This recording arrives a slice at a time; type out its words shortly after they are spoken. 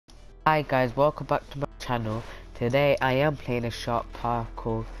Hi guys, welcome back to my channel. Today I am playing a Shark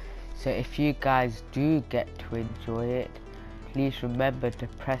Parkour. So if you guys do get to enjoy it, please remember to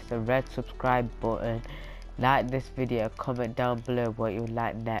press the red subscribe button, like this video, comment down below what you would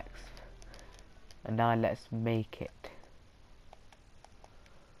like next. And now let's make it.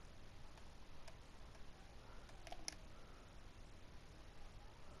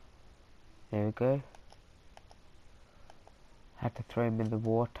 There we go. Had to throw him in the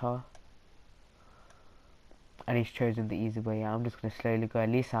water. And he's chosen the easy way. I'm just going to slowly go. At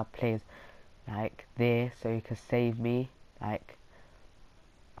least I'll play like this so he can save me. Like,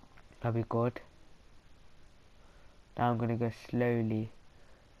 that'll be good. Now I'm going to go slowly.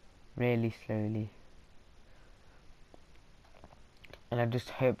 Really slowly. And I just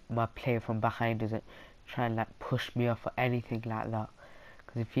hope my player from behind doesn't try and like push me off or anything like that.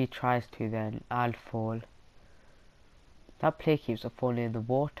 Because if he tries to, then I'll fall. That player keeps falling in the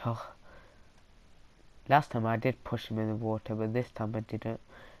water. Last time I did push him in the water, but this time I didn't.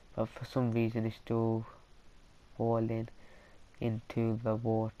 But for some reason he's still falling into the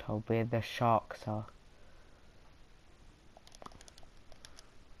water where the sharks are.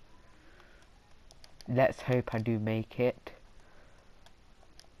 Let's hope I do make it.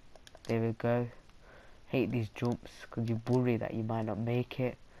 There we go. Hate these jumps because you worry that you might not make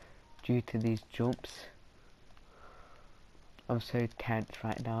it due to these jumps. I'm so tense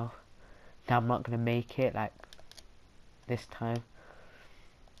right now. Now I'm not gonna make it like this time.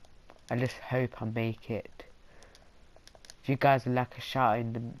 I just hope I make it. If you guys would like a shout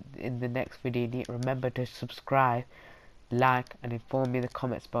in the next video, remember to subscribe, like, and inform me in the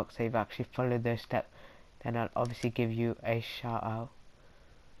comments box if you've actually followed those steps. Then I'll obviously give you a shout out.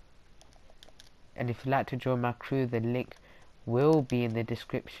 And if you'd like to join my crew, the link will be in the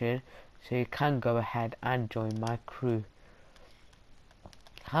description, so you can go ahead and join my crew.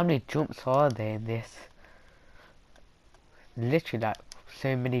 How many jumps are there in this? Literally like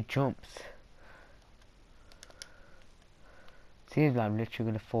so many jumps. Seems like I'm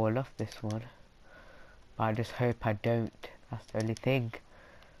literally gonna fall off this one, but I just hope I don't. That's the only thing.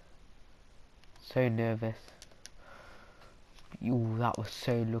 So nervous. Ooh, that was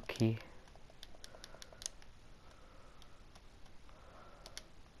so lucky.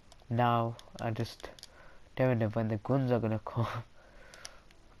 Now I just don't know when the guns are gonna come.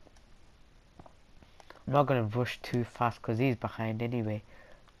 I'm not gonna rush too fast because he's behind anyway.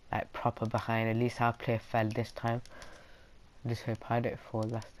 Like proper behind. At least our player fell this time. I just hope I don't fall.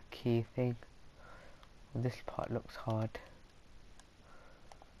 That's the key thing. Well, this part looks hard.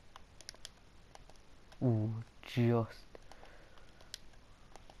 Ooh, just.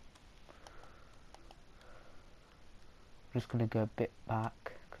 I'm just gonna go a bit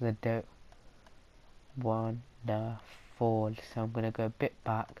back because I don't want to fall. So I'm gonna go a bit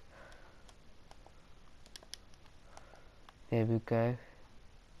back. There we go.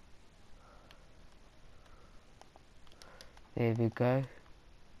 There we go.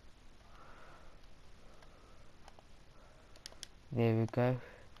 There we go.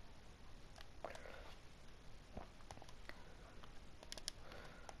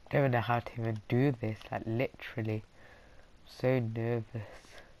 Don't know how to even do this, like literally. So nervous.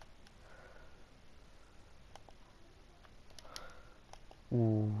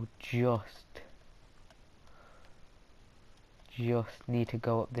 Ooh, just need to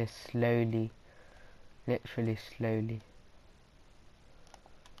go up this slowly. Literally slowly.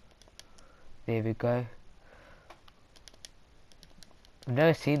 There we go. I've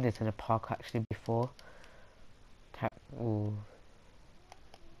never seen this in a park actually before. Ooh.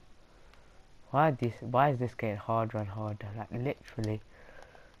 Why is this getting harder and harder? Like literally.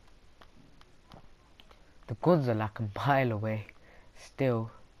 The guns are like a mile away.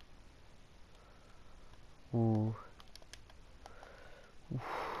 Still. Ooh.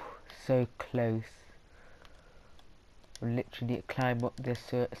 So close. I'll literally climb up this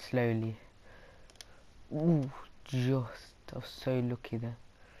slowly. Ooh, just. I was so lucky there.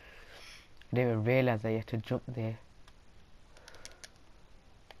 I didn't even realise I had to jump there.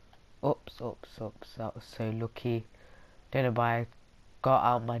 Oops. That was so lucky. Don't know why I got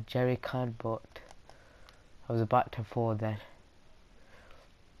out my jerry can, but I was about to fall then.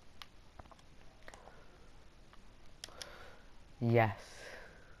 Yes.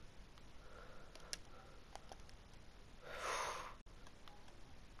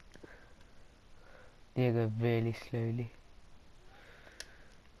 Need to go really slowly.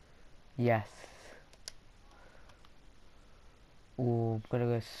 Yes. Ooh, I'm gonna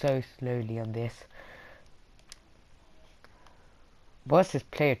go so slowly on this. What's this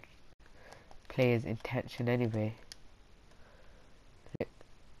player's intention anyway?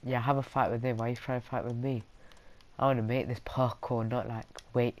 Yeah, have a fight with him. Why are you trying to fight with me? I want to make this parkour, not like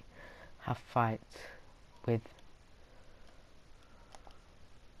wait, have fights with.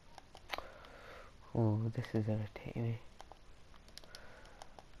 Oh, this is irritating me.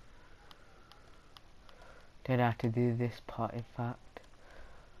 Don't have to do this part, in fact.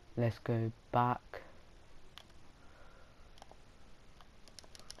 Let's go back.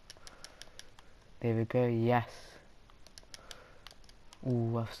 There we go, yes.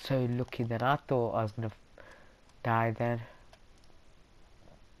 Ooh, I was so lucky then. I thought I was gonna die then.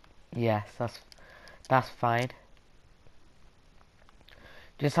 Yes, that's fine.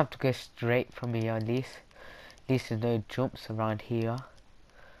 Just have to go straight from here at least. At least there's no jumps around here.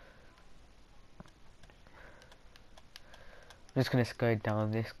 I'm just gonna go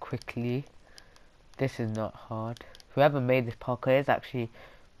down this quickly. This is not hard. Whoever made this parkour is actually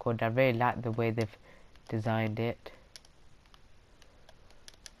good. I really like the way they've designed it.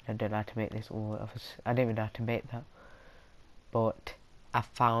 I don't know how to make this all. I don't even know how to make that. But I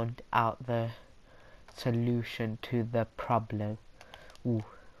found out the solution to the problem. Ooh,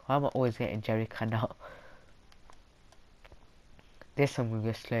 why am I always getting Jericho now? This I'm gonna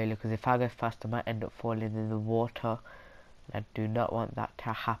go slowly because if I go fast I might end up falling in the water. I do not want that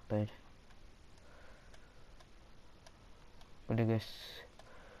to happen. I'm gonna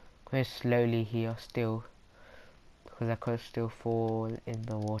go slowly here still because I could still fall in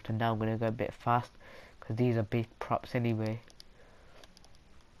the water. Now I'm gonna go a bit fast because these are big props anyway.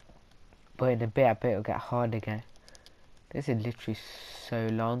 But in a bit I bet it'll get hard again. This is literally so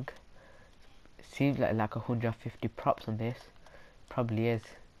long. It seems like 150 props on this. Probably is.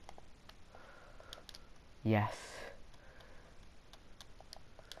 Yes.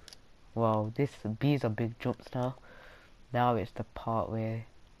 Wow, these are big jumps now. Now it's the part where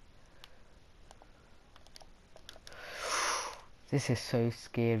this is so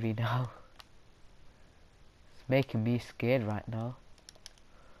scary now. It's making me scared right now.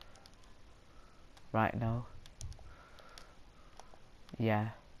 Yeah,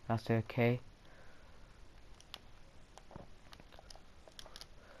 that's okay.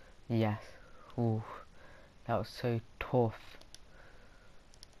 Yes. Ooh, that was so tough.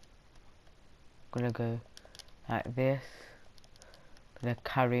 I'm gonna go like this. I'm gonna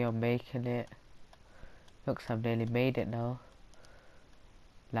carry on making it. Looks I've nearly made it now.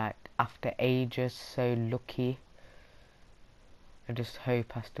 Like after ages, so lucky. I just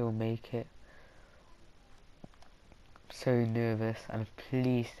hope I still make it. I'm so nervous, and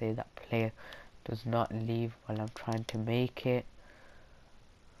please say that player does not leave while I'm trying to make it.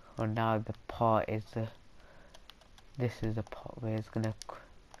 Or now the part is this is the part where it's gonna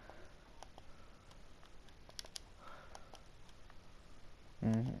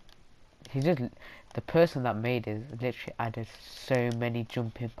the person that made it literally added so many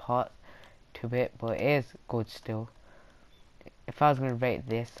jumping parts to it, but it is good still. If I was gonna rate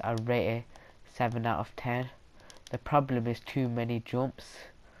this, I'd rate it 7 out of 10. The problem is too many jumps.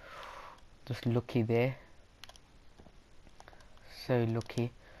 Just lucky there. So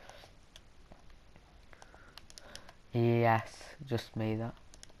lucky. Yes, just made that.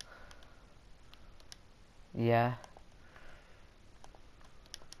 Yeah.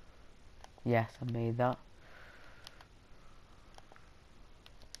 Yes, I made that.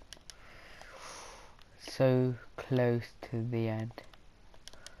 So close to the end.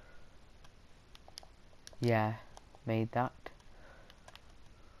 Yeah, made that.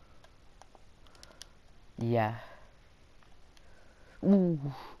 Yeah. Ooh.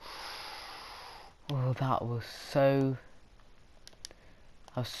 Oh, that was so...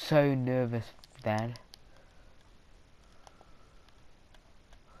 I was so nervous then.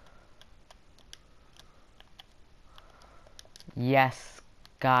 Yes,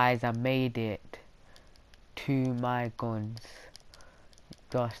 guys, I made it. To my guns.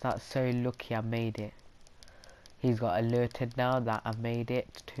 Gosh, that's so lucky I made it. He's got alerted now that I made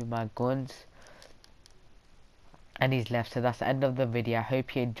it to my guns. And he's left, so that's the end of the video. I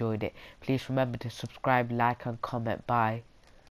hope you enjoyed it. Please remember to subscribe, like and comment. Bye.